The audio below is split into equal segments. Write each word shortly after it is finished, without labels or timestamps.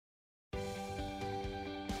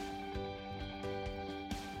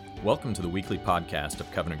Welcome to the weekly podcast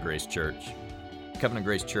of Covenant Grace Church. Covenant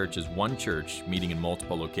Grace Church is one church meeting in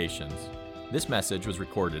multiple locations. This message was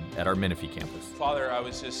recorded at our Menifee campus. Father,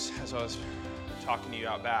 as I was talking to you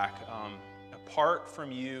out back, apart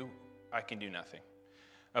from you, I can do nothing.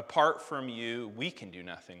 Apart from you, we can do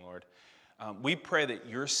nothing, Lord. We pray that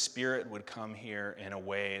your Spirit would come here in a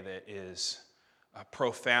way that is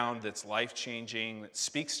profound, that's life-changing, that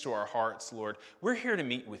speaks to our hearts, Lord. We're here to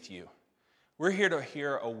meet with you. We're here to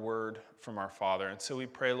hear a word from our Father, and so we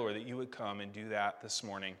pray, Lord, that you would come and do that this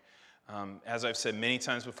morning. As I've said many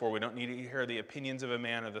times before, we don't need to hear the opinions of a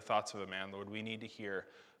man or the thoughts of a man, Lord. We need to hear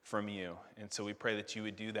from you, and so we pray that you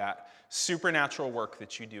would do that supernatural work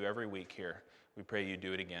that you do every week here. We pray you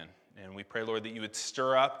do it again, and we pray, Lord, that you would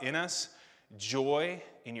stir up in us joy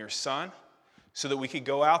in your Son, so that we could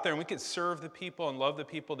go out there and we could serve the people and love the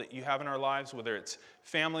people that you have in our lives, whether it's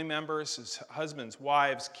family members, it's husbands,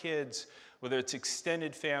 wives, kids, whether it's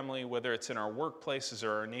extended family, whether it's in our workplaces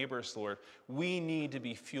or our neighbors, Lord. We need to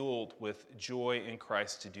be fueled with joy in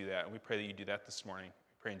Christ to do that. And we pray that you do that this morning.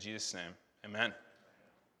 We pray in Jesus' name. Amen.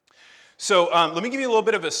 So let me give you a little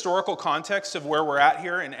bit of historical context of where we're at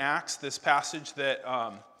here in Acts, this passage that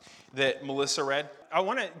Melissa read. I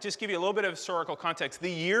want to just give you a little bit of historical context. The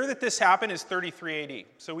year that this happened is 33 AD.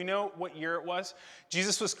 So we know what year it was.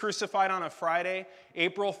 Jesus was crucified on a Friday,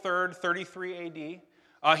 April 3rd, 33 AD.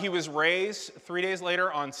 He was raised 3 days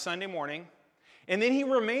later on Sunday morning, and then he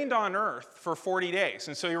remained on earth for 40 days.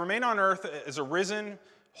 And so he remained on earth as a risen,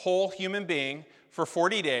 whole human being for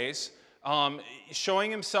 40 days,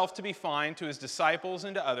 showing himself to be fine to his disciples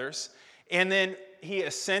and to others. And then he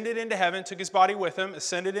ascended into heaven, took his body with him,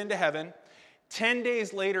 ascended into heaven. 10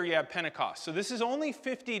 days later, you have Pentecost. So this is only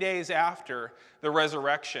 50 days after the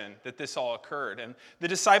resurrection that this all occurred. And the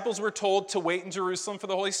disciples were told to wait in Jerusalem for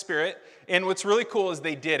the Holy Spirit. And what's really cool is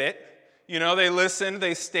they did it. You know, they listened,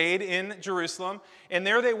 they stayed in Jerusalem. And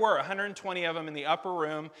there they were, 120 of them in the upper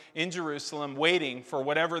room in Jerusalem, waiting for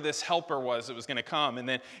whatever this helper was that was going to come. And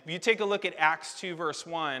then if you take a look at Acts 2, verse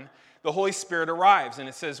 1, the Holy Spirit arrives, and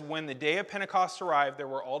it says, when the day of Pentecost arrived, they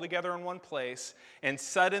were all together in one place, and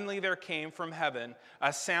suddenly there came from heaven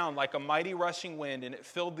a sound like a mighty rushing wind, and it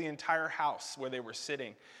filled the entire house where they were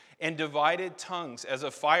sitting. And divided tongues as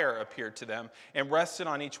of fire appeared to them, and rested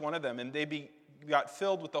on each one of them, and they got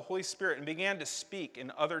filled with the Holy Spirit and began to speak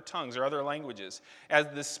in other tongues or other languages, as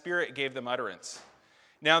the Spirit gave them utterance.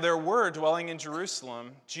 Now there were dwelling in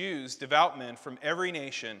Jerusalem Jews, devout men from every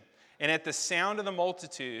nation, and at the sound of the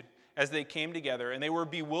multitude, as they came together, and they were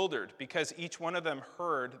bewildered because each one of them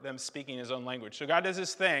heard them speaking his own language. So God does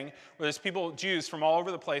this thing where there's people, Jews from all over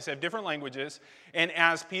the place, have different languages, and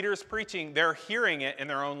as Peter's preaching, they're hearing it in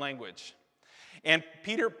their own language. And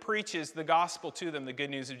Peter preaches the gospel to them, the good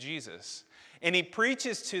news of Jesus. And he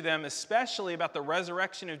preaches to them especially about the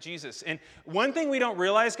resurrection of Jesus. And one thing we don't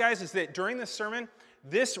realize, guys, is that during this sermon,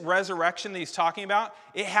 this resurrection that he's talking about,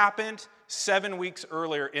 it happened 7 weeks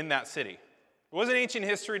earlier in that city. It wasn't ancient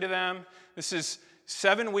history to them. This is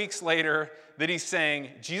 7 weeks later that he's saying,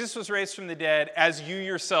 Jesus was raised from the dead, as you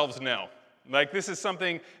yourselves know. Like, this is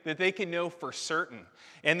something that they can know for certain.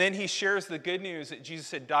 And then he shares the good news that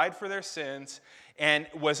Jesus had died for their sins and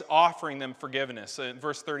was offering them forgiveness. So in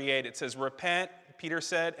verse 38, it says, repent, Peter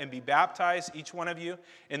said, and be baptized, each one of you,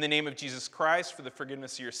 in the name of Jesus Christ for the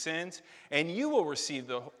forgiveness of your sins, and you will receive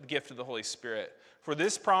the gift of the Holy Spirit. For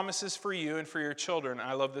this promise is for you and for your children,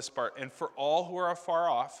 I love this part, and for all who are afar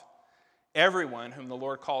off, everyone whom the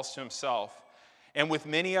Lord calls to himself. And with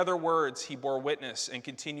many other words he bore witness and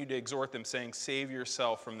continued to exhort them, saying, save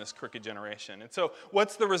yourself from this crooked generation. And so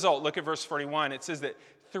what's the result? Look at verse 41. It says that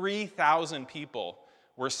 3,000 people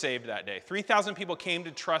were saved that day. 3,000 people came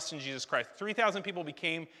to trust in Jesus Christ. 3,000 people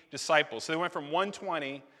became disciples. So they went from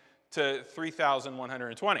 120 to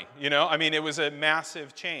 3,120. You know, I mean, it was a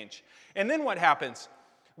massive change. And then what happens?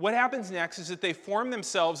 What happens next is that they form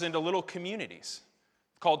themselves into little communities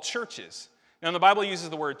called churches. Now, the Bible uses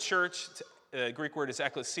the word church. The Greek word is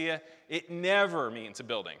ecclesia. It never means a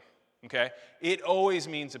building, okay? It always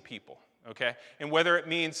means a people, okay? And whether it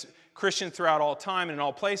means Christians throughout all time and in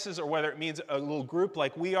all places, or whether it means a little group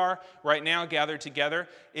like we are right now gathered together,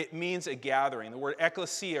 it means a gathering. The word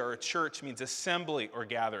ecclesia, or a church, means assembly or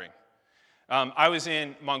gathering. I was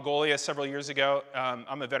in Mongolia several years ago.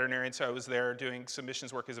 I'm a veterinarian, so I was there doing some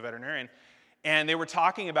missions work as a veterinarian. And they were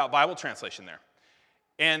talking about Bible translation there.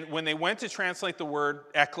 And when they went to translate the word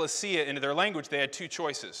ecclesia into their language, they had two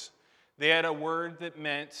choices. They had a word that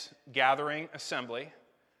meant gathering, assembly,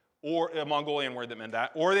 or a Mongolian word that meant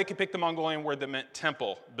that, or they could pick the Mongolian word that meant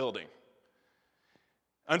temple building.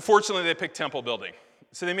 Unfortunately, they picked temple building.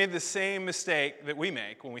 So they made the same mistake that we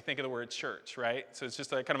make when we think of the word church, right? So it's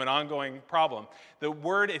just kind of an ongoing problem. The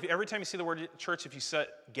word, every time you see the word church, if you said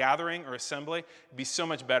gathering or assembly, it'd be so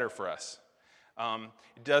much better for us.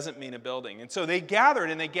 It doesn't mean a building. And so they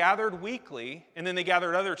gathered weekly, and then they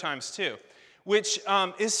gathered other times too, which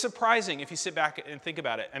is surprising if you sit back and think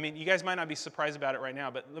about it. I mean, you guys might not be surprised about it right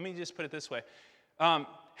now, but let me just put it this way.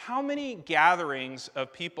 How many gatherings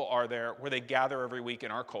of people are there where they gather every week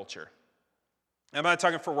in our culture? I'm not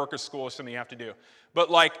talking for workers' school or something you have to do,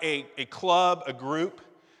 but like a club, a group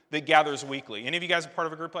that gathers weekly. Any of you guys are part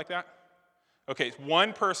of a group like that? Okay, it's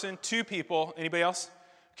one person, two people. Anybody else?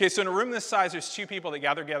 Okay, so in a room this size, there's two people that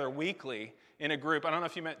gather weekly in a group. I don't know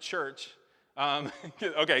if you meant church.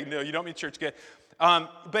 Okay, no, you don't mean church. Good.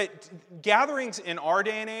 But gatherings in our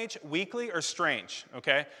day and age, weekly, are strange,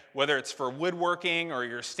 okay? Whether it's for woodworking or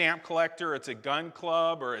you're a stamp collector, it's a gun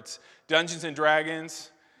club, or it's Dungeons and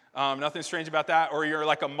Dragons. Nothing strange about that. Or you're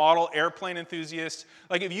like a model airplane enthusiast.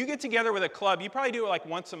 Like if you get together with a club, you probably do it like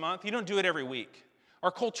once a month. You don't do it every week.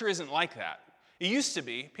 Our culture isn't like that. It used to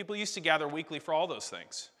be. People used to gather weekly for all those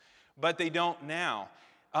things. But they don't now.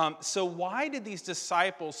 So why did these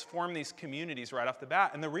disciples form these communities right off the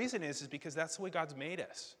bat? And the reason is because that's the way God's made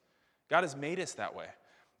us. God has made us that way.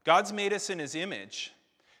 God's made us in his image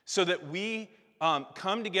so that we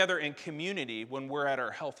come together in community when we're at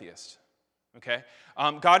our healthiest. Okay?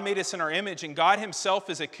 God made us in our image, and God himself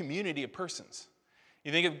is a community of persons.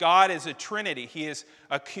 You think of God as a trinity. He is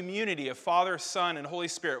a community of Father, Son, and Holy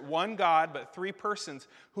Spirit. One God, but three persons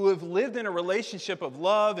who have lived in a relationship of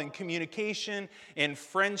love and communication and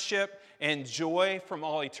friendship and joy from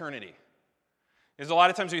all eternity. There's a lot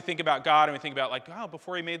of times we think about God and we think about like, oh,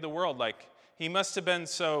 before he made the world, like he must have been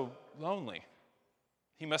so lonely.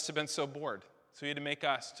 He must have been so bored. So he had to make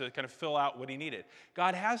us to kind of fill out what he needed.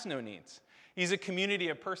 God has no needs. He's a community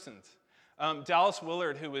of persons. Dallas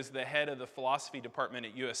Willard, who was the head of the philosophy department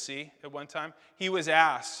at USC at one time, he was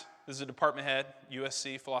asked, this is a department head,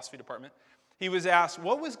 USC philosophy department, he was asked,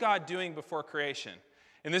 what was God doing before creation?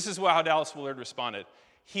 And this is how Dallas Willard responded.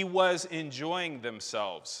 He was enjoying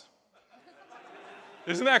themselves.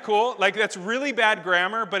 Isn't that cool? Like that's really bad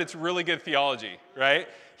grammar, but it's really good theology, right?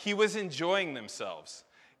 He was enjoying themselves.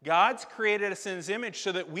 God's created us in his image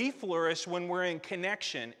so that we flourish when we're in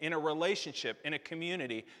connection, in a relationship, in a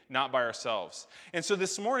community, not by ourselves. And so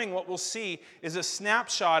this morning, what we'll see is a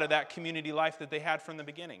snapshot of that community life that they had from the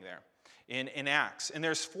beginning there in Acts. And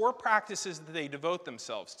there's 4 practices that they devote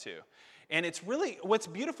themselves to. And it's really, what's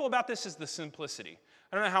beautiful about this is the simplicity.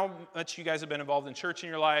 I don't know how much you guys have been involved in church in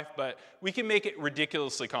your life, but we can make it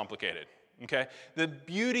ridiculously complicated. Okay? The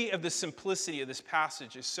beauty of the simplicity of this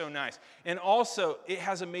passage is so nice. And also, it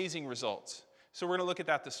has amazing results. So we're going to look at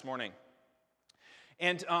that this morning.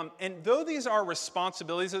 And though these are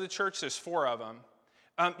responsibilities of the church, there's 4 of them,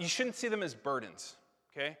 you shouldn't see them as burdens.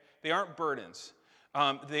 Okay? They aren't burdens.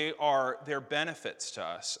 They're benefits to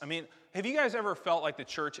us. I mean, have you guys ever felt like the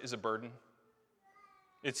church is a burden?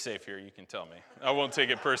 It's safe here, you can tell me. I won't take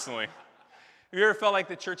it personally. Have you ever felt like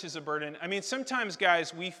the church is a burden? I mean, sometimes,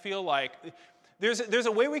 guys, we feel like there's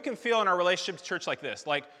a way we can feel in our relationship to church like this.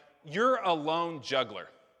 Like, you're a lone juggler,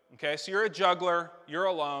 okay? So you're a juggler, you're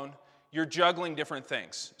alone, you're juggling different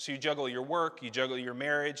things. So you juggle your work, you juggle your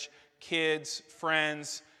marriage, kids,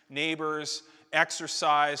 friends, neighbors,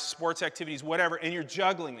 exercise, sports activities, whatever, and you're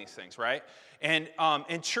juggling these things, right? And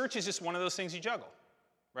church is just one of those things you juggle.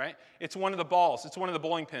 Right? It's one of the balls. It's one of the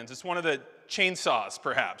bowling pins. It's one of the chainsaws,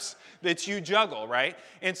 perhaps, that you juggle, right?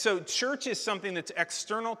 And so church is something that's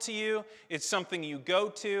external to you. It's something you go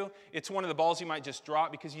to. It's one of the balls you might just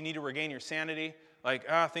drop because you need to regain your sanity. Like,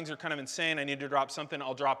 things are kind of insane. I need to drop something.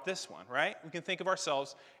 I'll drop this one, right? We can think of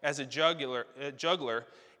ourselves as a juggler,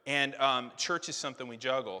 and church is something we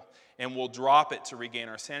juggle, and we'll drop it to regain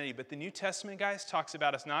our sanity. But the New Testament, guys, talks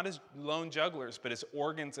about us not as lone jugglers, but as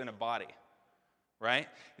organs in a body. Right?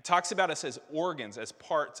 It talks about us as organs, as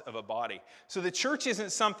parts of a body. So the church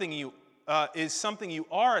isn't something you are, it's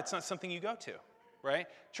not something you go to, right?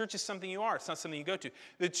 Church is something you are, it's not something you go to.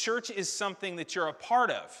 The church is something that you're a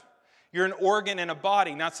part of. You're an organ in a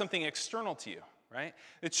body, not something external to you, right?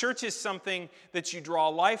 The church is something that you draw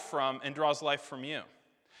life from and draws life from you.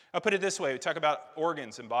 I'll put it this way, we talk about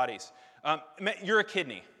organs and bodies. You're a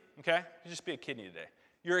kidney, okay? You just be a kidney today.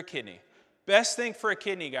 You're a kidney. Best thing for a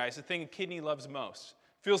kidney, guys, the thing a kidney loves most,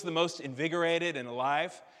 feels the most invigorated and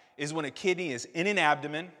alive, is when a kidney is in an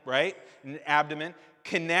abdomen, right? An abdomen,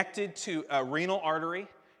 connected to a renal artery,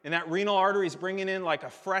 and that renal artery is bringing in like a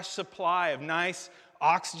fresh supply of nice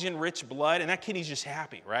oxygen-rich blood, and that kidney's just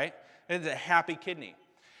happy, right? It's a happy kidney.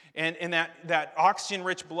 And that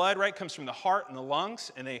oxygen-rich blood, right, comes from the heart and the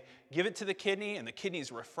lungs, and they give it to the kidney, and the kidney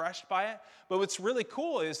is refreshed by it. But what's really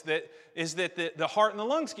cool is that the heart and the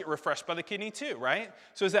lungs get refreshed by the kidney too, right?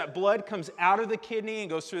 So as that blood comes out of the kidney and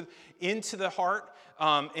goes through into the heart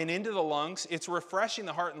and into the lungs, it's refreshing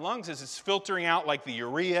the heart and lungs as it's filtering out like the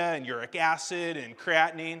urea and uric acid and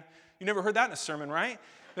creatinine. You never heard that in a sermon, right?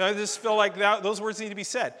 I just feel like those words need to be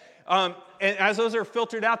said. And as those are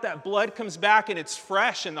filtered out, that blood comes back and it's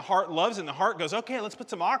fresh, and the heart loves it, and the heart goes, okay, let's put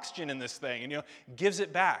some oxygen in this thing, and gives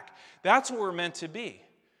it back. That's what we're meant to be.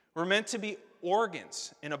 We're meant to be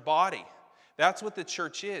organs in a body. That's what the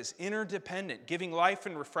church is, interdependent, giving life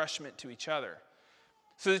and refreshment to each other.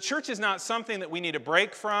 So the church is not something that we need a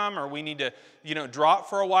break from, or we need to, drop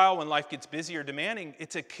for a while when life gets busy or demanding.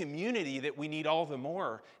 It's a community that we need all the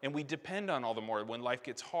more, and we depend on all the more when life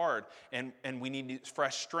gets hard, and we need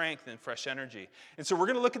fresh strength and fresh energy. And so we're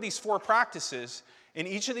going to look at these 4 practices, and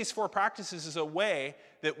each of these 4 practices is a way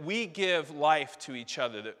that we give life to each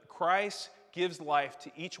other, that Christ gives life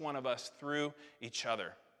to each one of us through each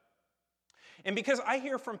other. And because I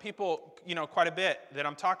hear from people, quite a bit that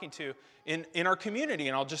I'm talking to in our community,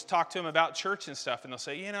 and I'll just talk to them about church and stuff, and they'll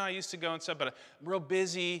say, I used to go and stuff, but I'm real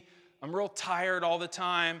busy, I'm real tired all the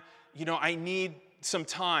time, I need some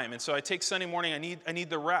time. And so I take Sunday morning, I need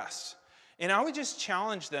the rest. And I would just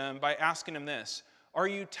challenge them by asking them this: are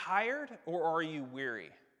you tired or are you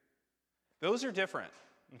weary? Those are different,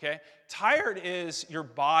 okay? Tired is your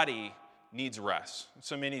body needs rest.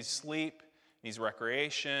 So many need sleep, needs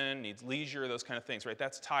recreation, needs leisure, those kind of things, right?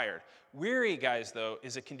 That's tired. Weary, guys, though,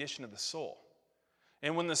 is a condition of the soul.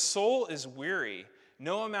 And when the soul is weary,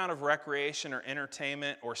 no amount of recreation or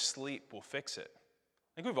entertainment or sleep will fix it.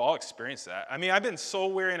 I think we've all experienced that. I mean, I've been so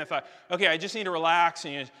weary and I thought, okay, I just need to relax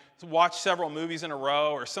and watch several movies in a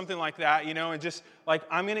row or something like that, and just like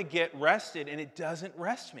I'm going to get rested, and it doesn't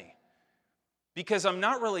rest me because I'm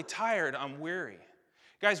not really tired, I'm weary.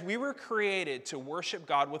 Guys, we were created to worship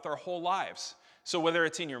God with our whole lives. So whether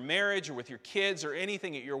it's in your marriage or with your kids or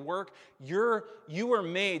anything at your work, you were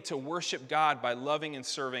made to worship God by loving and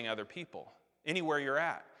serving other people, anywhere you're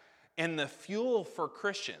at. And the fuel for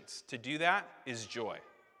Christians to do that is joy.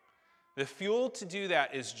 The fuel to do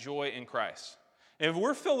that is joy in Christ. And if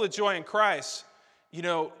we're filled with joy in Christ,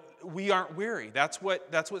 we aren't weary. That's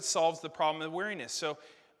what solves the problem of weariness. So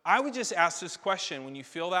I would just ask this question when you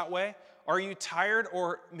feel that way: are you tired,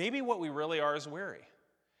 or maybe what we really are is weary?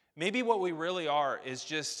 Maybe what we really are is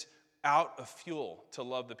just out of fuel to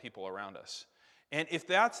love the people around us. And if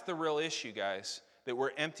that's the real issue, guys, that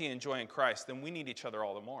we're empty in joy in Christ, then we need each other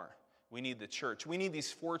all the more. We need the church. We need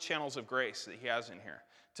these 4 channels of grace that he has in here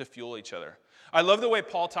to fuel each other. I love the way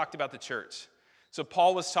Paul talked about the church. So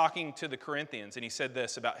Paul was talking to the Corinthians, and he said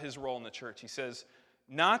this about his role in the church. He says,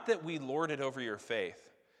 "Not that we lord it over your faith,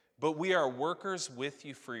 but we are workers with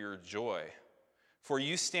you for your joy, for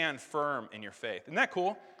you stand firm in your faith." Isn't that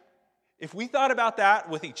cool? If we thought about that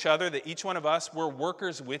with each other, that each one of us, we're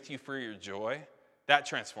workers with you for your joy, that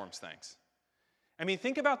transforms things. I mean,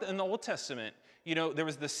 think about in the Old Testament, there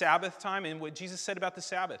was the Sabbath time, and what Jesus said about the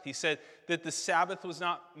Sabbath. He said that the Sabbath was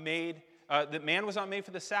not made, that man was not made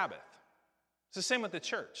for the Sabbath. It's the same with the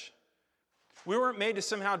church. We weren't made to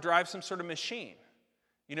somehow drive some sort of machine.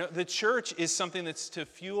 The church is something that's to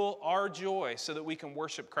fuel our joy so that we can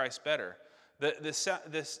worship Christ better. The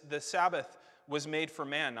Sabbath was made for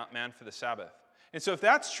man, not man for the Sabbath. And so if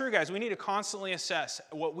that's true, guys, we need to constantly assess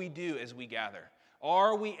what we do as we gather.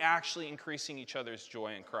 Are we actually increasing each other's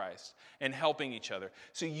joy in Christ and helping each other?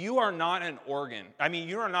 So you are not an organ. I mean,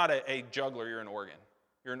 you are not a juggler, you're an organ.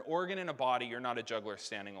 You're an organ in a body, you're not a juggler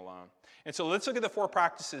standing alone. And so let's look at the 4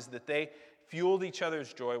 practices that they fueled each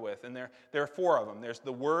other's joy with. And there are 4 of them. There's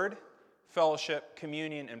the word, fellowship,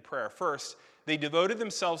 communion, and prayer. First, they devoted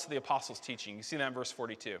themselves to the apostles' teaching. You see that in verse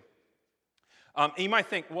 42. You might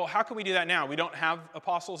think, well, how can we do that now? We don't have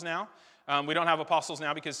apostles now. We don't have apostles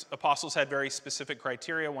now because apostles had very specific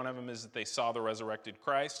criteria. One of them is that they saw the resurrected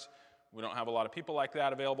Christ. We don't have a lot of people like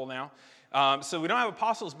that available now. So we don't have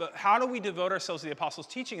apostles, but how do we devote ourselves to the apostles'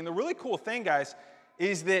 teaching? And the really cool thing, guys,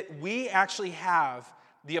 is that we actually have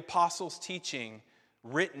the apostles' teaching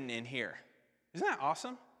written in here. Isn't that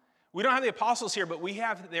awesome? We don't have the apostles here, but we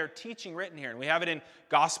have their teaching written here. And we have it in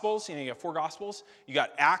Gospels. You got 4 Gospels. You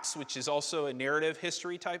got Acts, which is also a narrative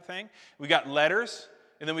history type thing. We got letters.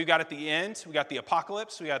 And then we've got at the end, we got the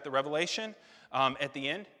Apocalypse. We got the Revelation at the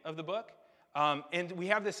end of the book. And we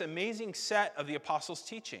have this amazing set of the apostles'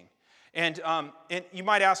 teaching. And you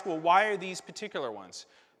might ask, well, why are these particular ones?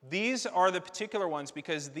 These are the particular ones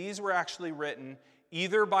because these were actually written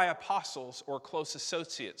either by apostles or close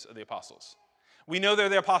associates of the apostles. We know they're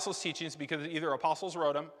the apostles' teachings because either apostles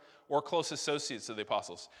wrote them or close associates of the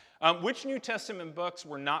apostles. Which New Testament books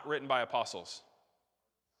were not written by apostles?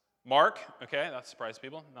 Mark, okay, that surprised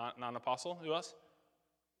people, not an apostle. Who else?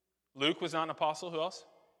 Luke was not an apostle. Who else?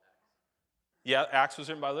 Yeah, Acts was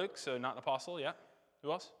written by Luke, so not an apostle. Yeah.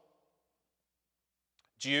 Who else?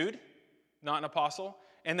 Jude, not an apostle.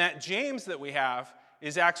 And that James that we have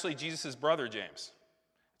is actually Jesus' brother, James.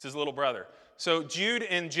 It's his little brother. So Jude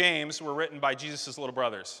and James were written by Jesus' little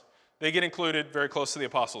brothers. They get included very close to the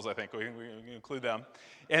apostles, I think. We include them.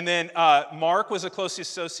 And then Mark was a close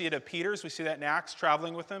associate of Peter's. We see that in Acts,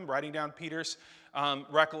 traveling with him, writing down Peter's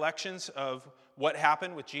recollections of what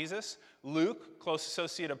happened with Jesus. Luke, close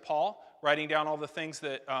associate of Paul, writing down all the things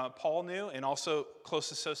that Paul knew, and also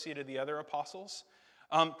close associate of the other apostles.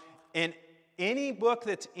 And any book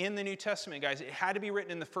that's in the New Testament, guys, it had to be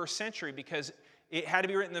written in the first century because it had to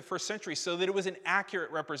be written in the first century so that it was an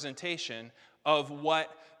accurate representation of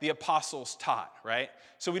what the apostles taught, right?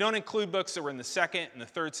 So we don't include books that were in the second and the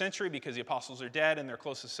third century because the apostles are dead and their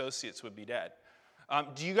close associates would be dead.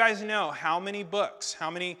 Do you guys know how many books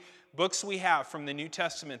we have from the New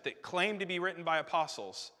Testament that claim to be written by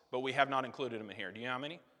apostles, but we have not included them in here? Do you know how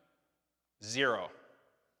many? 0.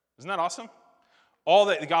 Isn't that awesome? All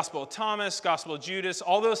the Gospel of Thomas, Gospel of Judas,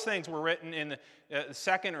 all those things were written in the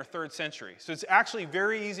second or third century. So it's actually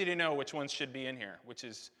very easy to know which ones should be in here, which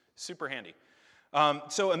is super handy.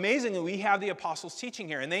 So amazingly, we have the apostles' teaching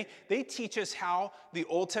here, and they teach us how the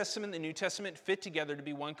Old Testament and the New Testament fit together to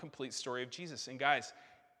be one complete story of Jesus. And guys,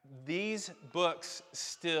 these books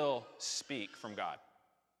still speak from God.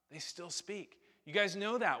 They still speak. You guys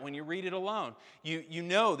know that when you read it alone. You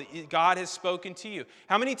know that God has spoken to you.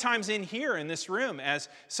 How many times in here, in this room, as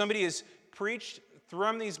somebody has preached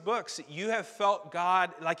from these books, you have felt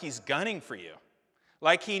God like he's gunning for you?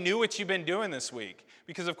 Like he knew what you've been doing this week,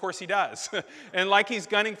 because of course he does. And like he's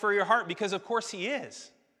gunning for your heart, because of course he is,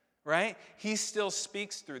 right? He still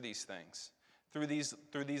speaks through these things, through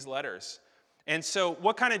these letters. And so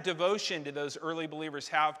what kind of devotion did those early believers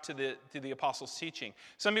have to the apostles' teaching?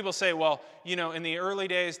 Some people say, well, in the early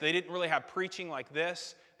days, they didn't really have preaching like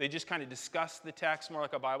this. They just kind of discussed the text more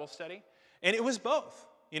like a Bible study. And it was both.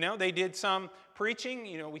 They did some preaching.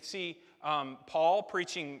 We see Paul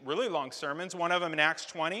preaching really long sermons. One of them in Acts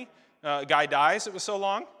 20, a guy dies, it was so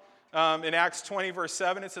long. In Acts 20, verse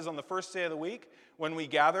 7, it says, on the first day of the week, when we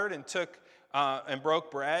gathered and took and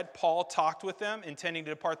broke bread, Paul talked with them, intending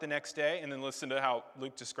to depart the next day. And then listen to how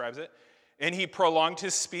Luke describes it. And he prolonged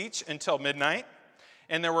his speech until midnight.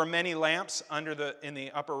 And there were many lamps in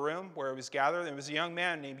the upper room where it was gathered. There was a young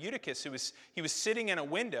man named Eutychus he was sitting in a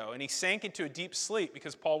window, and he sank into a deep sleep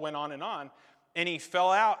because Paul went on, and he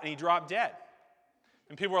fell out and he dropped dead.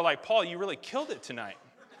 And people were like, Paul, you really killed it tonight,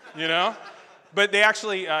 But they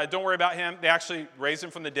actually, don't worry about him. They actually raised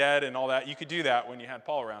him from the dead and all that. You could do that when you had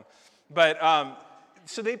Paul around. But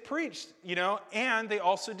so they preached, and they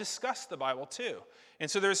also discussed the Bible too.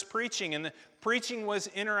 And so there's preaching, and the preaching was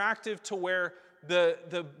interactive to where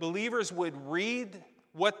the believers would read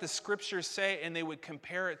what the scriptures say, and they would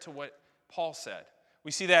compare it to what Paul said. We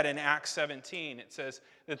see that in Acts 17. It says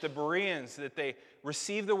that the Bereans, that they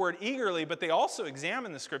received the word eagerly, but they also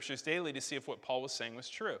examined the scriptures daily to see if what Paul was saying was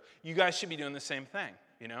true. You guys should be doing the same thing.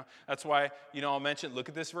 That's why, I'll mention, look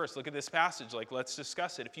at this verse, look at this passage, let's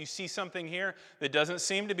discuss it. If you see something here that doesn't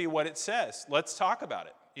seem to be what it says, let's talk about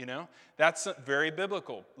it, That's very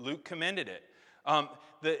biblical. Luke commended it.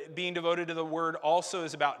 Being devoted to the word also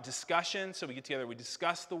is about discussion. So we get together, we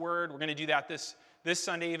discuss the word. We're going to do that this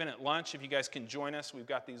Sunday, even at lunch. If you guys can join us, we've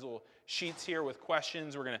got these little sheets here with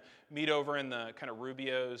questions. We're going to meet over in the kind of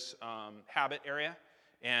Rubio's Habit area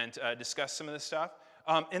and discuss some of this stuff.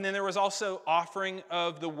 And then there was also offering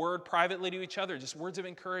of the word privately to each other, just words of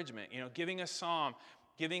encouragement, giving a psalm,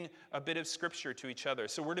 giving a bit of scripture to each other.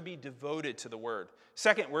 So we're to be devoted to the word.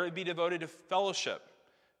 Second, we're to be devoted to fellowship.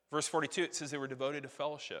 Verse 42, it says they were devoted to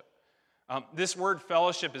fellowship. This word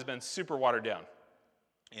fellowship has been super watered down.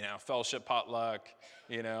 Fellowship potluck,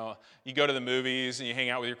 you go to the movies and you hang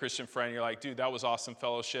out with your Christian friend, you're like, dude, that was awesome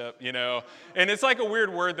fellowship, And it's like a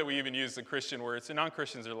weird word that we even use, the Christian words, and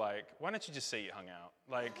non-Christians are like, why don't you just say you hung out?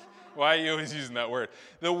 Why are you always using that word?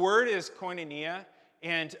 The word is koinonia,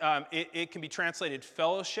 and it can be translated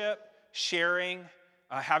fellowship, sharing,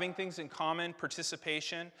 having things in common,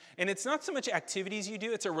 participation. And it's not so much activities you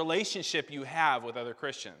do, it's a relationship you have with other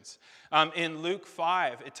Christians. In Luke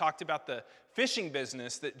 5, it talked about the fishing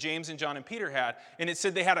business that James and John and Peter had, and it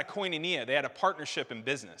said they had a koinonia, they had a partnership in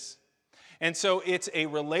business. And so it's a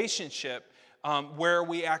relationship where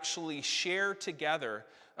we actually share together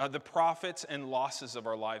the profits and losses of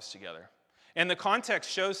our lives together. And the context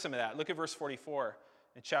shows some of that. Look at verse 44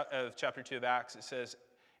 of chapter 2 of Acts. It says,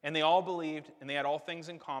 "And they all believed, and they had all things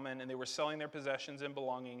in common, and they were selling their possessions and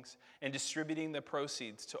belongings and distributing the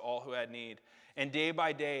proceeds to all who had need. And day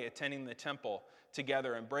by day attending the temple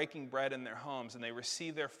together and breaking bread in their homes, and they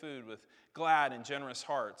received their food with glad and generous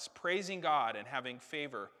hearts, praising God and having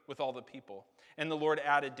favor with all the people. And the Lord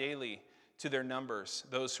added daily to their numbers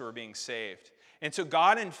those who were being saved." And so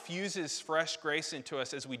God infuses fresh grace into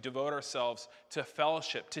us as we devote ourselves to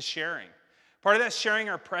fellowship, to sharing. Part of that's sharing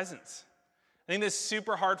our presence. I think this is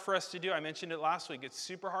super hard for us to do. I mentioned it last week. It's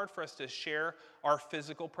super hard for us to share our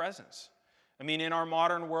physical presence. I mean, in our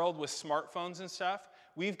modern world with smartphones and stuff,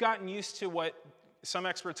 we've gotten used to what some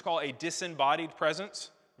experts call a disembodied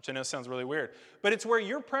presence, which I know sounds really weird. But it's where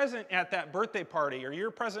you're present at that birthday party, or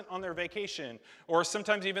you're present on their vacation, or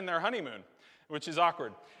sometimes even their honeymoon, which is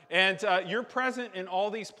awkward. And you're present in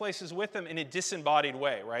all these places with them in a disembodied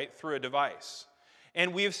way, right, through a device.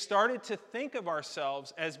 And we've started to think of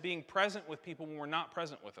ourselves as being present with people when we're not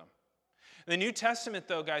present with them. The New Testament,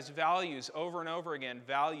 though, guys, values over and over again,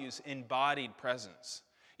 values embodied presence.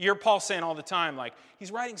 You hear Paul saying all the time, like, he's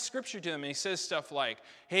writing scripture to them, and he says stuff like,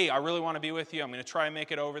 "Hey, I really want to be with you. I'm going to try and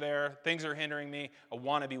make it over there. Things are hindering me. I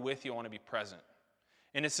want to be with you. I want to be present."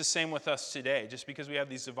 And it's the same with us today. Just because we have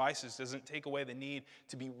these devices doesn't take away the need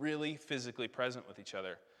to be really physically present with each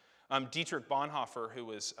other. Dietrich Bonhoeffer, who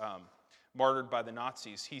was martyred by the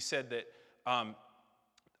Nazis, he said that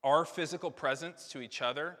our physical presence to each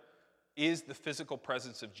other is the physical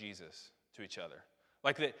presence of Jesus to each other.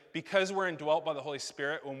 Like that, because we're indwelt by the Holy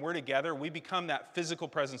Spirit, when we're together, we become that physical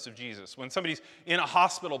presence of Jesus. When somebody's in a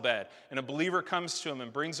hospital bed and a believer comes to them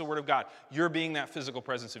and brings the word of God, you're being that physical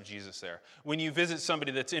presence of Jesus there. When you visit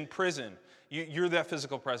somebody that's in prison, you're that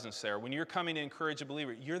physical presence there. When you're coming to encourage a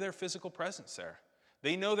believer, you're their physical presence there.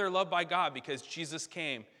 They know they're loved by God because Jesus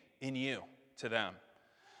came in you to them.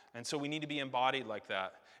 And so we need to be embodied like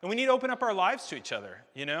that. And we need to open up our lives to each other,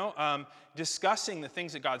 discussing the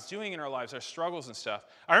things that God's doing in our lives, our struggles and stuff.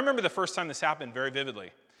 I remember the first time this happened very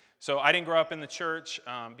vividly. So I didn't grow up in the church,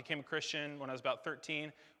 became a Christian when I was about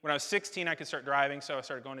 13. When I was 16, I could start driving, so I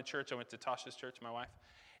started going to church. I went to Tasha's church, my wife,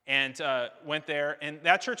 and went there. And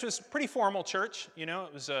that church was a pretty formal church. It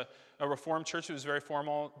was a Reformed church. It was very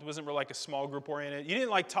formal. It wasn't really like a small group oriented. You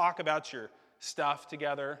didn't talk about your stuff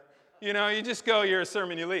together. You just go, you're a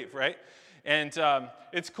sermon, you leave, right? And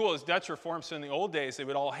it's cool. It's Dutch Reformed, so in the old days, they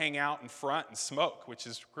would all hang out in front and smoke, which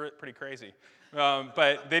is pretty crazy.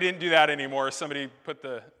 But they didn't do that anymore. Somebody put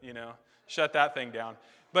shut that thing down.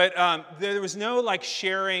 But there was no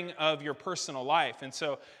sharing of your personal life. And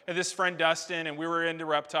so I had this friend, Dustin, and we were into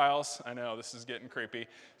reptiles. I know, this is getting creepy.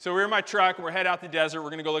 So we were in my truck, and we're heading out the desert. We're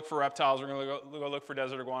going to go look for reptiles. We're going to go look for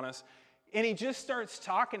desert iguanas. And he just starts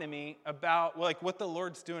talking to me about what the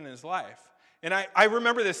Lord's doing in his life. And I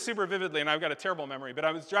remember this super vividly, and I've got a terrible memory, but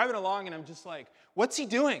I was driving along, and I'm just like, what's he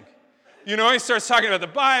doing? He starts talking about the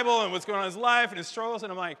Bible and what's going on in his life and his struggles,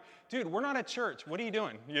 and I'm like, dude, we're not at church. What are you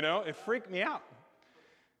doing? It freaked me out.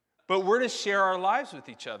 But we're to share our lives with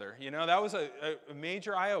each other. That was a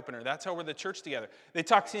major eye-opener. That's how we're the church together. They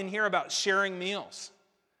talked in here about sharing meals.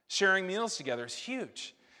 Sharing meals together is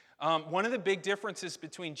huge. One of the big differences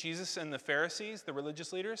between Jesus and the Pharisees, the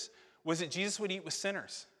religious leaders, was that Jesus would eat with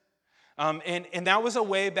sinners. And that was a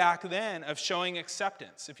way back then of showing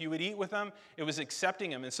acceptance. If you would eat with them, it was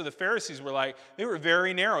accepting them. And so the Pharisees were they were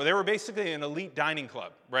very narrow. They were basically an elite dining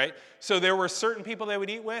club, right? So there were certain people they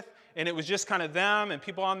would eat with, and it was just kind of them and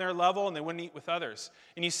people on their level, and they wouldn't eat with others.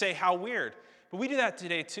 And you say, how weird. But we do that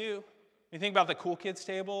today too. You think about the cool kids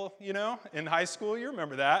table, in high school, you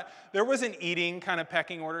remember that. There was an eating kind of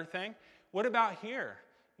pecking order thing. What about here?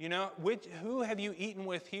 Who have you eaten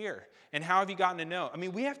with here? And how have you gotten to know? I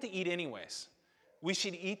mean, we have to eat anyways. We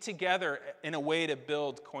should eat together in a way to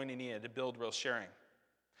build koinonia, to build real sharing.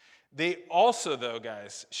 They also, though,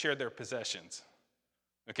 guys, shared their possessions.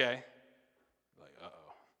 Okay?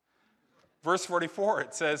 Uh-oh. Verse 44,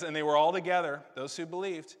 it says, "And they were all together, those who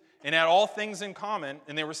believed, and had all things in common,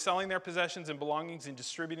 and they were selling their possessions and belongings and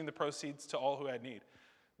distributing the proceeds to all who had need."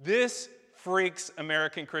 This freaks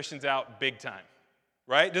American Christians out big time.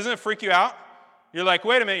 Right? Doesn't it freak you out? You're like,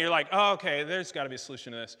 wait a minute. You're like, oh, okay, there's got to be a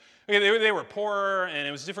solution to this. Okay, they were poorer, and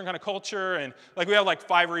it was a different kind of culture, and we have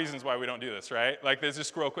 5 reasons why we don't do this, right? There's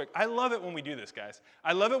just real quick. I love it when we do this, guys.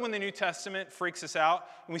 I love it when the New Testament freaks us out,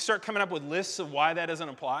 and we start coming up with lists of why that doesn't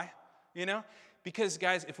apply, Because,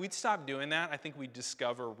 guys, if we'd stop doing that, I think we'd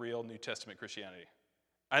discover real New Testament Christianity.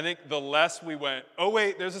 I think the less we went, oh,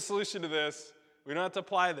 wait, there's a solution to this. We don't have to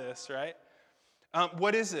apply this, right?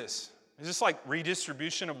 What is this? Is this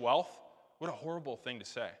redistribution of wealth? What a horrible thing to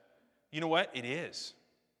say. You know what? It is.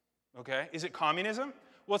 Okay? Is it communism?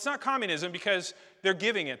 Well, it's not communism because they're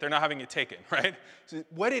giving it. They're not having it taken, right? So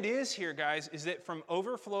what it is here, guys, is that from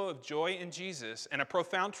overflow of joy in Jesus and a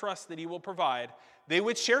profound trust that he will provide, they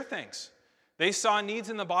would share things. They saw needs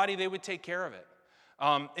in the body, they would take care of it.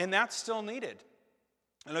 And that's still needed.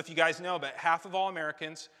 I don't know if you guys know, but half of all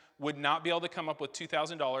Americans would not be able to come up with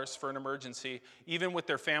 $2,000 for an emergency, even with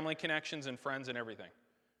their family connections and friends and everything.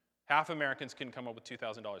 Half Americans couldn't come up with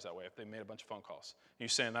 $2,000 that way if they made a bunch of phone calls. You're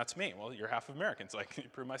saying, that's me. Well, you're half of Americans. Like, you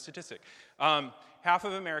prove my statistic. Half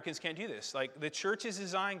of Americans can't do this. Like, the church is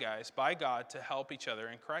designed, guys, by God to help each other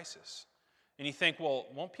in crisis. And you think, well,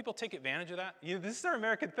 won't people take advantage of that? This is our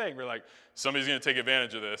American thing. We're like, somebody's going to take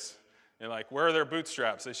advantage of this. And like, where are their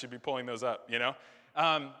bootstraps? They should be pulling those up,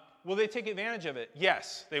 Will they take advantage of it?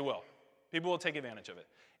 Yes, they will. People will take advantage of it.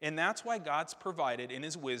 And that's why God's provided in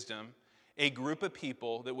his wisdom a group of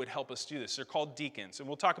people that would help us do this. They're called deacons, and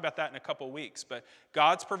we'll talk about that in a couple of weeks. But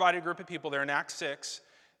God's provided a group of people, they're in Acts 6,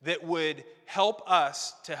 that would help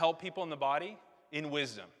us to help people in the body in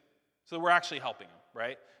wisdom. So we're actually helping them,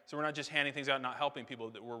 right? So we're not just handing things out and not helping people,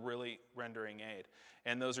 that we're really rendering aid.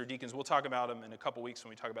 And those are deacons. We'll talk about them in a couple of weeks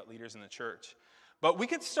when we talk about leaders in the church. But we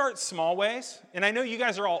could start small ways, and I know you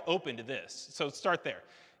guys are all open to this, so start there.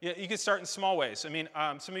 You can start in small ways. I mean,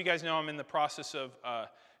 some of you guys know I'm in the process of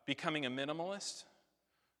becoming a minimalist,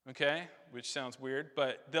 okay, which sounds weird,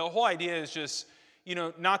 but the whole idea is just,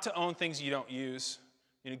 not to own things you don't use,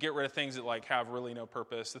 get rid of things that like have really no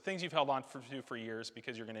purpose, the things you've held on for years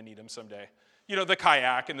because you're going to need them someday. The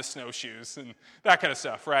kayak and the snowshoes and that kind of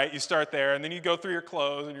stuff, right? You start there, and then you go through your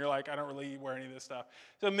clothes, and you're like, I don't really wear any of this stuff.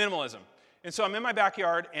 So minimalism. And so I'm in my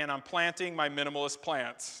backyard, and I'm planting my minimalist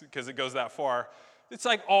plants because it goes that far. It's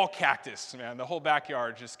like all cactus, man. The whole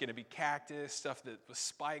backyard is just going to be cactus, stuff that with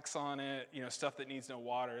spikes on it, stuff that needs no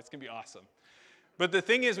water. It's going to be awesome. But the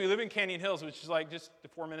thing is, we live in Canyon Hills, which is like just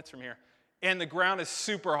 4 minutes from here, and the ground is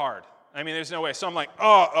super hard. I mean, there's no way. So I'm like,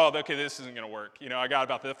 okay, this isn't going to work. I got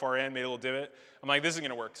about that far in, made a little divot. I'm like, this isn't going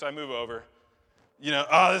to work. So I move over.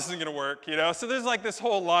 This isn't going to work, So there's like this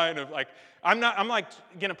whole line of like, I'm like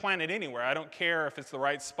going to plant it anywhere. I don't care if it's the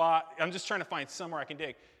right spot. I'm just trying to find somewhere I can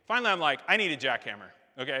dig. Finally, I'm like, I need a jackhammer.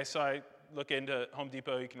 Okay, so I look into Home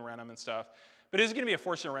Depot. You can rent them and stuff. But it's going to be a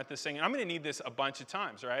fortune to rent this thing. And I'm going to need this a bunch of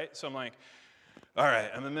times, right? So I'm like, all right,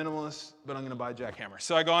 I'm a minimalist, but I'm going to buy a jackhammer.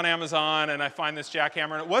 So I go on Amazon, and I find this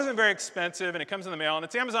jackhammer. And it wasn't very expensive, and it comes in the mail. And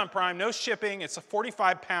it's Amazon Prime, no shipping. It's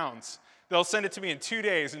 45 pounds. They'll send it to me in 2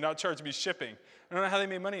 days and not charge me shipping. I don't know how they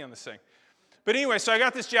made money on this thing. But anyway, so I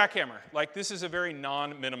got this jackhammer. Like, this is a very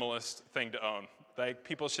non-minimalist thing to own. Like,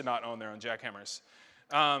 people should not own their own jackhammers.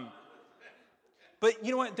 But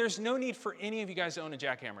you know what? There's no need for any of you guys to own a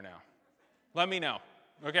jackhammer now. Let me know,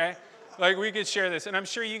 okay? Like, we could share this. And I'm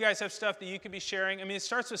sure you guys have stuff that you could be sharing. I mean, it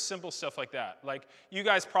starts with simple stuff like that. Like, you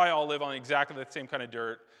guys probably all live on exactly the same kind of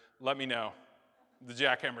dirt. Let me know. The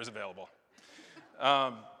jackhammer's available.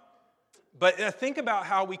 But think about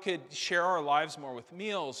how we could share our lives more with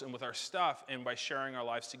meals and with our stuff, and by sharing our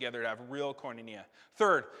lives together to have real koinonia.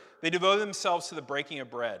 Third, they devoted themselves to the breaking of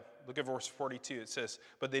bread. Look at verse 42. It says,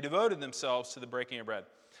 but they devoted themselves to the breaking of bread.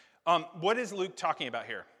 What is Luke talking about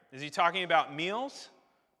here? Is he talking about meals,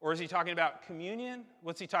 or is he talking about communion?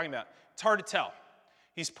 What's he talking about? It's hard to tell.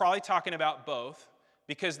 He's probably talking about both,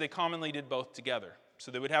 because they commonly did both together. So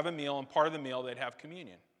they would have a meal, and part of the meal they'd have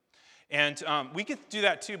communion. And we could do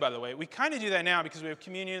that too, by the way. We kind of do that now because we have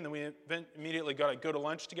communion, and we immediately got to go to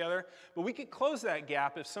lunch together. But we could close that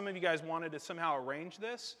gap if some of you guys wanted to somehow arrange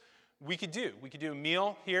this. We could do a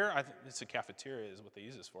meal here. It's a cafeteria is what they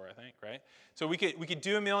use this for, I think, right? So we could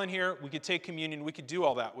do a meal in here. We could take communion. We could do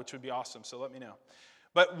all that, which would be awesome. So let me know.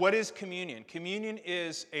 But what is communion? Communion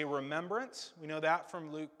is a remembrance. We know that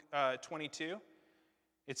from Luke 22.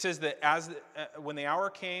 It says that when the hour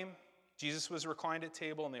came, Jesus was reclined at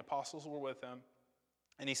table, and the apostles were with him.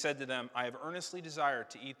 And he said to them, I have earnestly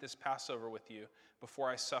desired to eat this Passover with you before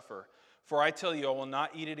I suffer. For I tell you, I will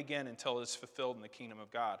not eat it again until it is fulfilled in the kingdom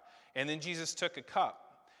of God. And then Jesus took a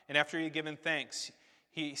cup, and after he had given thanks,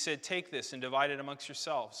 he said, take this and divide it amongst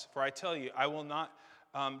yourselves. For I tell you, I will not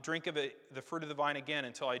drink of it, the fruit of the vine again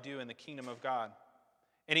until I do in the kingdom of God.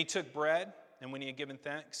 And he took bread, and when he had given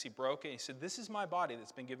thanks, he broke it. He said, this is my body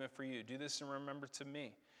that's been given for you. Do this in remembrance of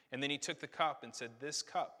me. And then he took the cup and said, this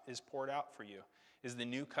cup is poured out for you, is the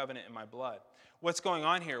new covenant in my blood. What's going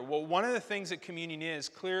on here? Well, one of the things that communion is,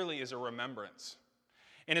 clearly, is a remembrance.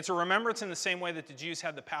 And it's a remembrance in the same way that the Jews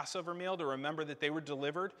had the Passover meal to remember that they were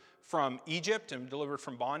delivered from Egypt and delivered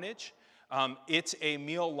from bondage. It's a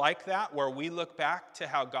meal like that where we look back to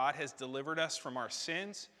how God has delivered us from our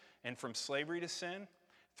sins and from slavery to sin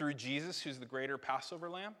through Jesus, who's the greater Passover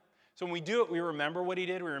lamb. So when we do it, we remember what he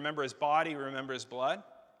did. We remember his body. We remember his blood.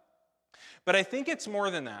 But I think it's more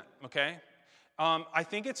than that, okay? I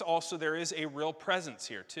think it's also there is a real presence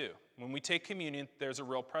here, too. When we take communion, there's a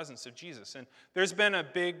real presence of Jesus. And there's been a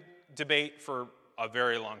big debate for a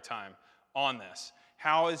very long time on this.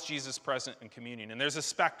 How is Jesus present in communion? And there's a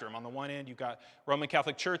spectrum. On the one end, you've got Roman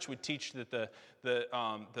Catholic Church would teach that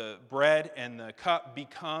the bread and the cup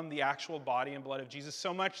become the actual body and blood of Jesus,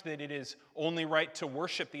 so much that it is only right to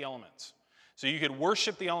worship the elements. So you could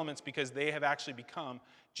worship the elements because they have actually become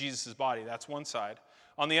Jesus' body. That's one side.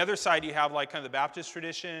 On the other side, you have like kind of the Baptist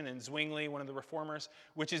tradition and Zwingli, one of the reformers,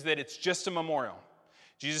 which is that it's just a memorial.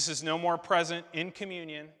 Jesus is no more present in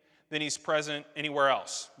communion than he's present anywhere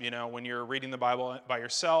else. You know, when you're reading the Bible by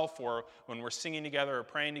yourself or when we're singing together or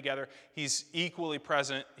praying together, he's equally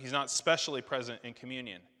present. He's not specially present in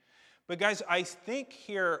communion. But guys, I think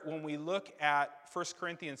here when we look at 1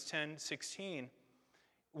 Corinthians 10:16,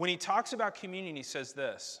 when he talks about communion, he says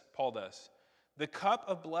this, Paul does, the cup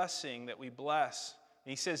of blessing that we bless, and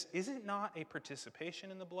he says, is it not a participation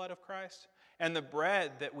in the blood of Christ? And the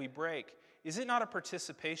bread that we break, is it not a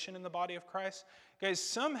participation in the body of Christ? Guys,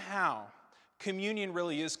 somehow communion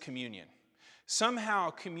really is communion. Somehow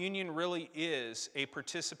communion really is a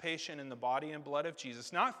participation in the body and blood of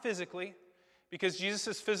Jesus. Not physically, because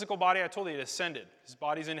Jesus' physical body, I told you, it ascended. His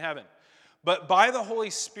body's in heaven. But by the Holy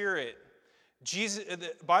Spirit, Jesus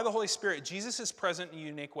is present in a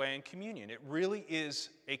unique way in communion. It really is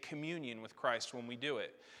a communion with Christ when we do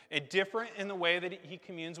it. And different in the way that he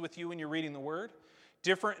communes with you when you're reading the Word.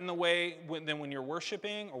 Different in the way than when you're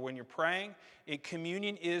worshiping or when you're praying.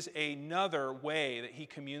 Communion is another way that he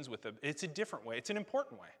communes with them. It's a different way. It's an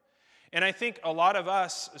important way. And I think a lot of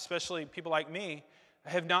us, especially people like me,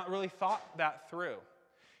 have not really thought that through.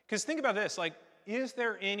 Because think about this, like, is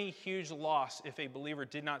there any huge loss if a believer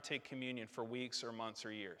did not take communion for weeks or months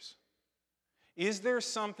or years? Is there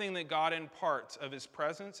something that God imparts of his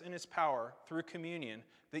presence and his power through communion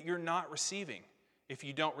that you're not receiving if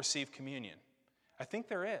you don't receive communion? I think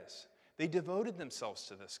there is. They devoted themselves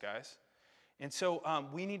to this, guys. And so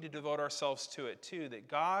we need to devote ourselves to it too, that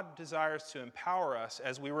God desires to empower us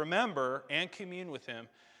as we remember and commune with him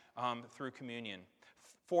through communion.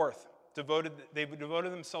 Fourth, they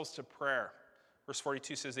devoted themselves to prayer. Verse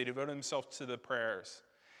 42 says they devoted themselves to the prayers.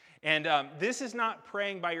 And this is not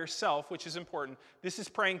praying by yourself, which is important. This is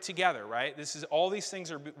praying together, right? This is all these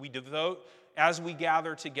things we devote as we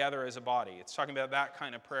gather together as a body. It's talking about that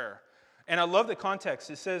kind of prayer. And I love the context.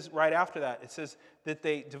 It says right after that, it says that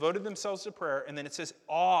they devoted themselves to prayer, and then it says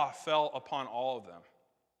awe fell upon all of them.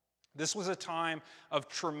 This was a time of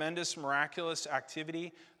tremendous miraculous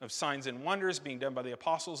activity, of signs and wonders being done by the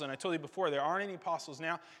apostles. And I told you before, there aren't any apostles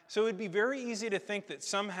now. So it would be very easy to think that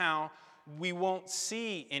somehow we won't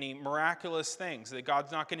see any miraculous things, that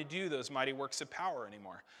God's not going to do those mighty works of power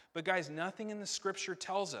anymore. But guys, nothing in the Scripture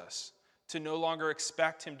tells us to no longer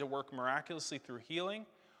expect him to work miraculously through healing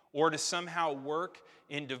or to somehow work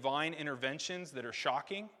in divine interventions that are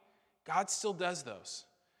shocking. God still does those.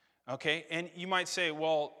 Okay, and you might say,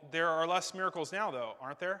 well, there are less miracles now, though,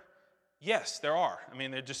 aren't there? Yes, there are. I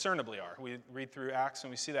mean, there discernibly are. We read through Acts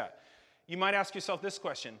and we see that. You might ask yourself this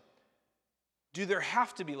question: do there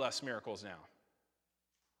have to be less miracles now?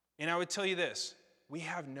 And I would tell you this: we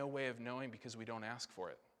have no way of knowing because we don't ask for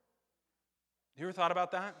it. You ever thought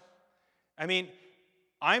about that? I mean,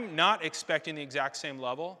 I'm not expecting the exact same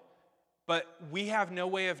level, but we have no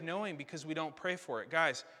way of knowing because we don't pray for it.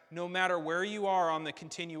 Guys, no matter where you are on the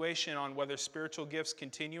continuation on whether spiritual gifts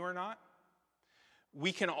continue or not,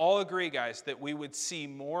 we can all agree, guys, that we would see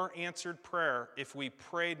more answered prayer if we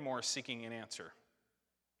prayed more seeking an answer.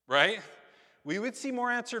 Right? We would see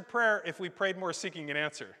more answered prayer if we prayed more seeking an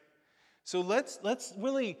answer. So let's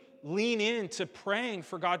really lean into praying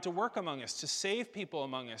for God to work among us, to save people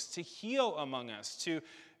among us, to heal among us, to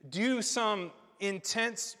do some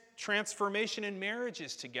intense transformation in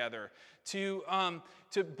marriages together, to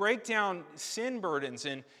break down sin burdens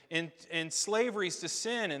and slaveries to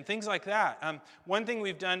sin and things like that. One thing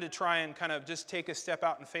we've done to try and kind of just take a step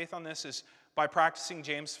out in faith on this is by practicing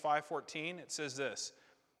James 5:14. It says this: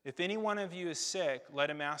 if any one of you is sick, let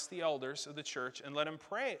him ask the elders of the church and let him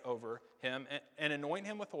pray over him and anoint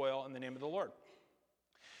him with oil in the name of the Lord.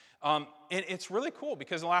 And it's really cool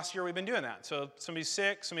because the last year we've been doing that. So somebody's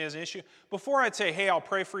sick, somebody has an issue. Before I'd say, hey, I'll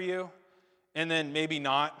pray for you, and then maybe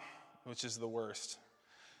not, which is the worst.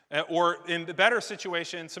 Or in the better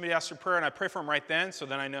situation, somebody asks for prayer and I pray for them right then, so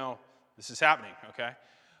then I know this is happening, okay?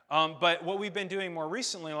 But what we've been doing more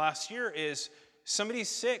recently last year is somebody's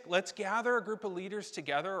sick, let's gather a group of leaders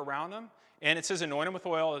together around them And it says anoint him with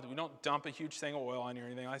oil. We don't dump a huge thing of oil on you or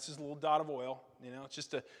anything. It's just a little dot of oil.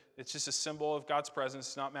 It's just a symbol of God's presence.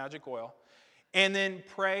 It's not magic oil. And then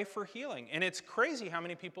pray for healing. And it's crazy how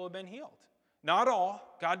many people have been healed. Not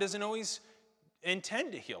all. God doesn't always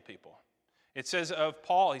intend to heal people. It says of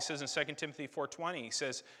Paul, he says in 2 Timothy 4:20, he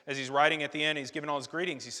says, as he's writing at the end, he's giving all his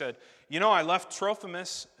greetings, he said, I left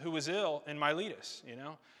Trophimus, who was ill, in Miletus,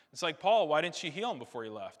 It's like, Paul, why didn't you heal him before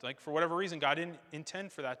you left? Like, for whatever reason, God didn't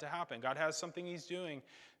intend for that to happen. God has something he's doing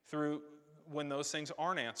through when those things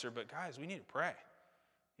aren't answered. But guys, we need to pray.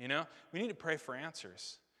 We need to pray for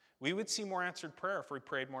answers. We would see more answered prayer if we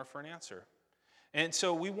prayed more for an answer. And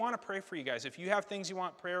so we want to pray for you guys. If you have things you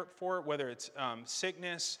want prayer for, whether it's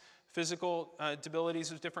sickness, physical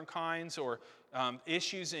debilities of different kinds, or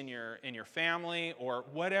issues in your family, or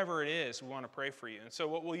whatever it is, we want to pray for you. And so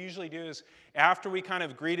what we'll usually do is, after we kind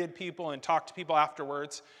of greeted people and talked to people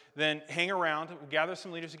afterwards, then hang around, we'll gather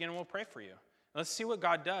some leaders again, and we'll pray for you. Let's see what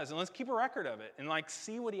God does, and let's keep a record of it, and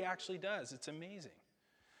see what he actually does. It's amazing.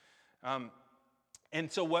 And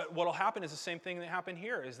so what will happen is the same thing that happened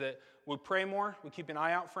here, is that we pray more, we keep an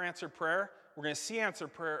eye out for answered prayer, we're going to see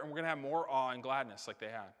answered prayer, and we're going to have more awe and gladness like they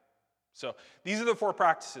had. So these are the 4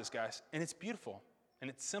 practices, guys, and it's beautiful, and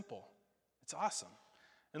it's simple. It's awesome.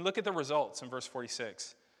 And look at the results in verse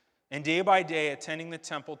 46. And day by day, attending the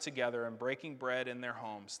temple together and breaking bread in their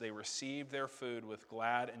homes, they received their food with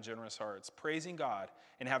glad and generous hearts, praising God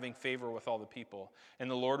and having favor with all the people. And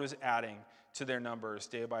the Lord was adding to their numbers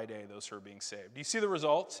day by day those who are being saved. Do you see the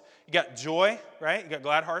results? You got joy, right? You got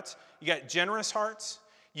glad hearts. You got generous hearts.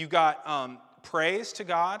 You got praise to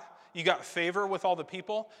God. You got favor with all the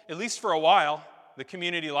people, at least for a while. The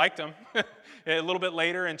community liked them. A little bit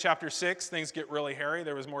later in chapter 6, things get really hairy.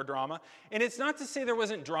 There was more drama. And it's not to say there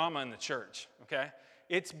wasn't drama in the church, okay?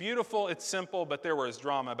 It's beautiful, it's simple, but there was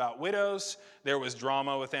drama about widows. There was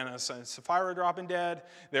drama with Ananias and Sapphira dropping dead.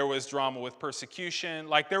 There was drama with persecution.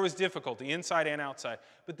 There was difficulty inside and outside.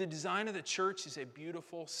 But the design of the church is a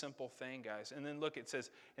beautiful, simple thing, guys. And then look, it says,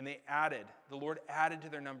 and the Lord added to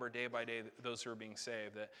their number day by day those who are being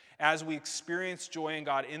saved. That as we experience joy in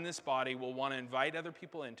God in this body, we'll want to invite other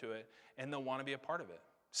people into it, and they'll want to be a part of it.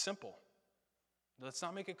 Simple. Let's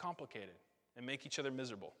not make it complicated and make each other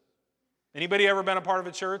miserable. Anybody ever been a part of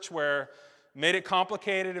a church where made it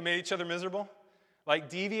complicated and made each other miserable?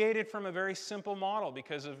 Deviated from a very simple model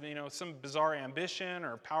because of, some bizarre ambition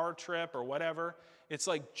or power trip or whatever. It's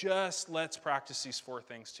just let's practice these 4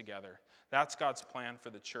 things together. That's God's plan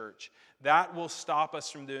for the church. That will stop us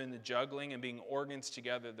from doing the juggling and being organs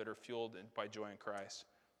together that are fueled by joy in Christ.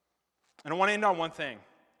 And I want to end on one thing.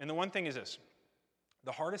 And the one thing is this.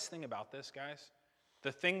 The hardest thing about this, guys,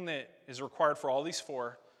 the thing that is required for all these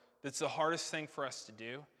 4, that's the hardest thing for us to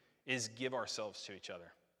do, is give ourselves to each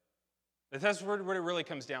other. That's what it really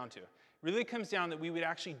comes down to. It really comes down that we would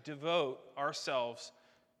actually devote ourselves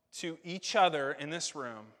to each other in this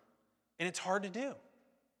room, and it's hard to do.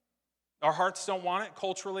 Our hearts don't want it.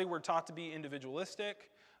 Culturally, we're taught to be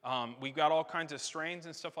individualistic. We've got all kinds of strains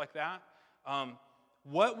and stuff like that.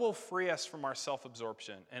 What will free us from our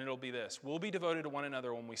self-absorption? And it'll be this. We'll be devoted to one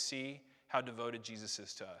another when we see how devoted Jesus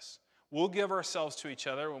is to us. We'll give ourselves to each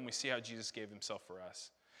other when we see how Jesus gave himself for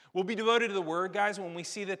us. We'll be devoted to the Word, guys, when we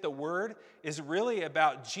see that the Word is really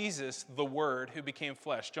about Jesus, the Word, who became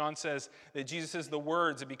flesh. John says that Jesus is the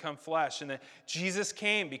words that become flesh, and that Jesus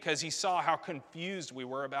came because he saw how confused we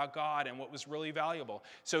were about God and what was really valuable.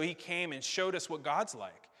 So he came and showed us what God's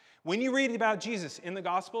like. When you read about Jesus in the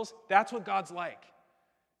Gospels, that's what God's like.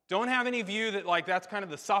 Don't have any view that that's kind of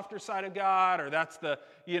the softer side of God, or that's the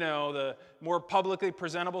more publicly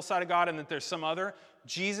presentable side of God, and that there's some other.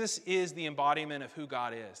 Jesus is the embodiment of who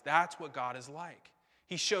God is. That's what God is like.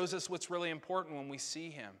 He shows us what's really important when we see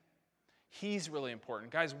him. He's really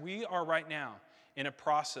important. Guys, we are right now in a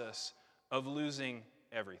process of losing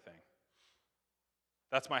everything.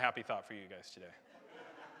 That's my happy thought for you guys today.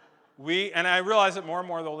 And I realize it more and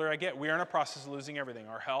more the older I get, we are in a process of losing everything.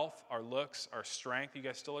 Our health, our looks, our strength. You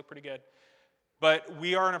guys still look pretty good. But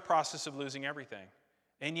we are in a process of losing everything.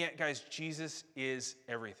 And yet, guys, Jesus is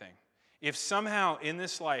everything. If somehow in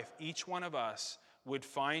this life, each one of us would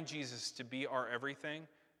find Jesus to be our everything,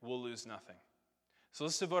 we'll lose nothing. So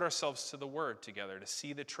let's devote ourselves to the Word together to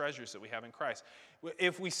see the treasures that we have in Christ.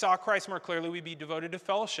 If we saw Christ more clearly, we'd be devoted to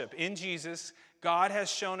fellowship. In Jesus, God has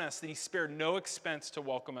shown us that he spared no expense to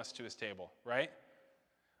welcome us to his table, right?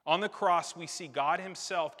 On the cross, we see God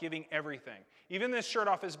himself giving everything. Even the shirt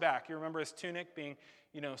off his back. You remember his tunic being,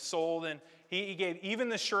 sold, and he gave even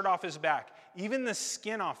the shirt off his back, even the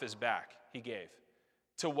skin off his back he gave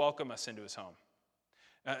to welcome us into his home.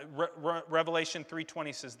 Revelation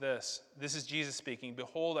 3:20 says this. This is Jesus speaking.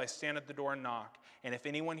 Behold, I stand at the door and knock. And if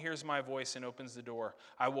anyone hears my voice and opens the door,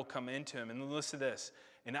 I will come into him. And then listen to this.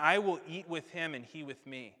 And I will eat with him and he with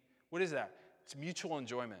me. What is that? It's mutual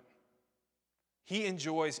enjoyment. He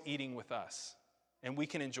enjoys eating with us. And we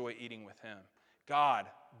can enjoy eating with him. God,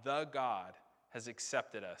 the God, has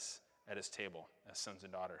accepted us at his table as sons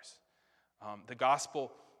and daughters. The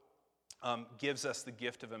gospel gives us the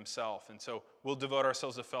gift of himself. And so we'll devote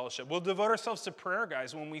ourselves to fellowship. We'll devote ourselves to prayer,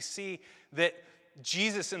 guys, when we see that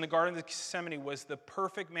Jesus in the Garden of Gethsemane was the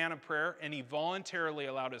perfect man of prayer, and he voluntarily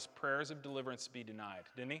allowed his prayers of deliverance to be denied,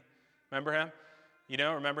 didn't he? Remember him?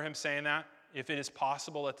 Remember him saying that? If it is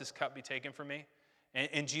possible, let this cup be taken from me.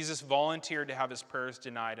 And Jesus volunteered to have his prayers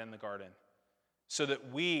denied in the garden so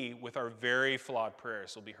that we, with our very flawed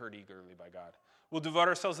prayers, will be heard eagerly by God. We'll devote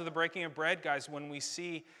ourselves to the breaking of bread, guys, when we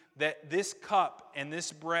see that this cup and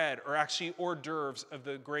this bread are actually hors d'oeuvres of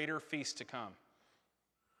the greater feast to come.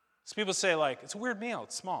 So people say, it's a weird meal,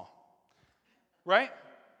 it's small. Right?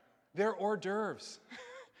 They're hors d'oeuvres.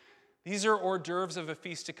 These are hors d'oeuvres of a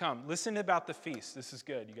feast to come. Listen about the feast. This is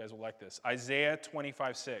good. You guys will like this. Isaiah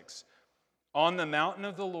 25:6. On the mountain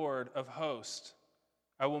of the Lord of hosts,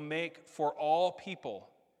 I will make for all people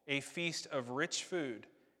a feast of rich food,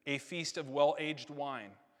 a feast of well-aged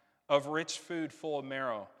wine, of rich food full of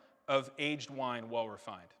marrow, of aged wine well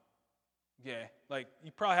refined. Okay?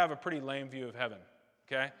 You probably have a pretty lame view of heaven,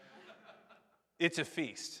 okay? It's a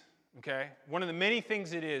feast, okay? One of the many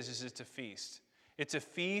things it is it's a feast. It's a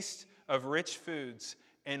feast of rich foods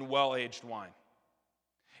and well-aged wine.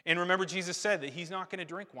 And remember, Jesus said that he's not going to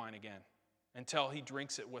drink wine again until he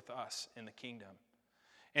drinks it with us in the kingdom.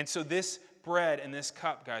 And so this bread and this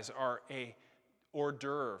cup, guys, are a hors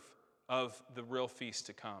d'oeuvre of the real feast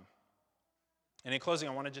to come. And in closing,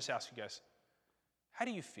 I want to just ask you guys, how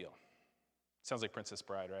do you feel? Sounds like Princess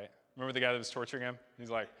Bride, right? Remember the guy that was torturing him? He's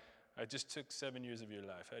like, I just took 7 years of your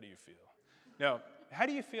life. How do you feel? No, how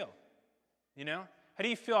do you feel? How do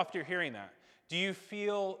you feel after hearing that? Do you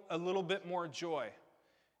feel a little bit more joy?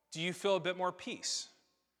 Do you feel a bit more peace?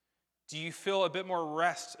 Do you feel a bit more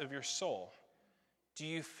rest of your soul? Do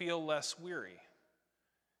you feel less weary?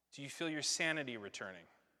 Do you feel your sanity returning?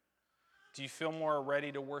 Do you feel more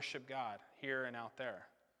ready to worship God here and out there?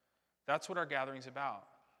 That's what our gathering's about.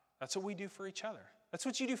 That's what we do for each other. That's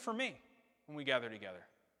what you do for me when we gather together.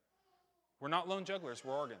 We're not lone jugglers,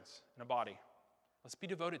 we're organs in a body. Let's be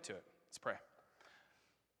devoted to it. Let's pray.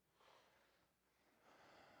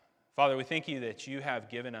 Father, we thank you that you have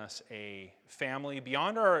given us a family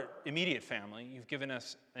beyond our immediate family. You've given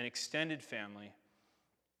us an extended family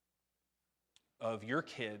of your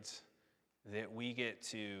kids that we get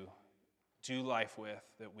to do life with,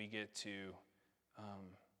 that we get to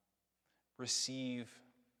receive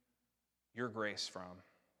your grace from,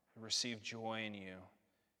 receive joy in you,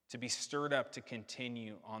 to be stirred up to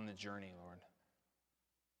continue on the journey, Lord.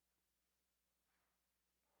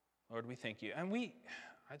 Lord, we thank you. And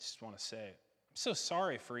I just want to say, I'm so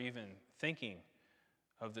sorry for even thinking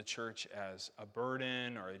of the church as a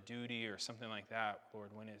burden or a duty or something like that, Lord,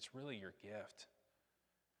 when it's really your gift.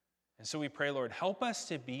 And so we pray, Lord, help us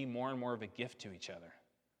to be more and more of a gift to each other.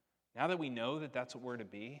 Now that we know that that's what we're to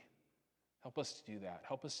be, help us to do that.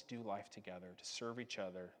 Help us to do life together, to serve each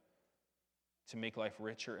other, to make life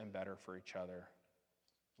richer and better for each other,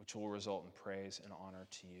 which will result in praise and honor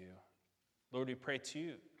to you. Lord, we pray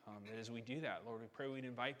too that as we do that, Lord, we pray we'd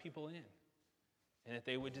invite people in and that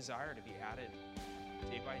they would desire to be added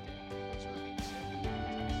day by day.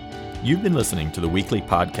 You've been listening to the weekly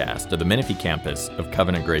podcast of the Menifee campus of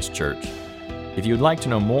Covenant Grace Church. If you would like to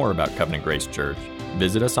know more about Covenant Grace Church,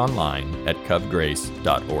 visit us online at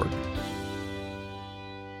covgrace.org.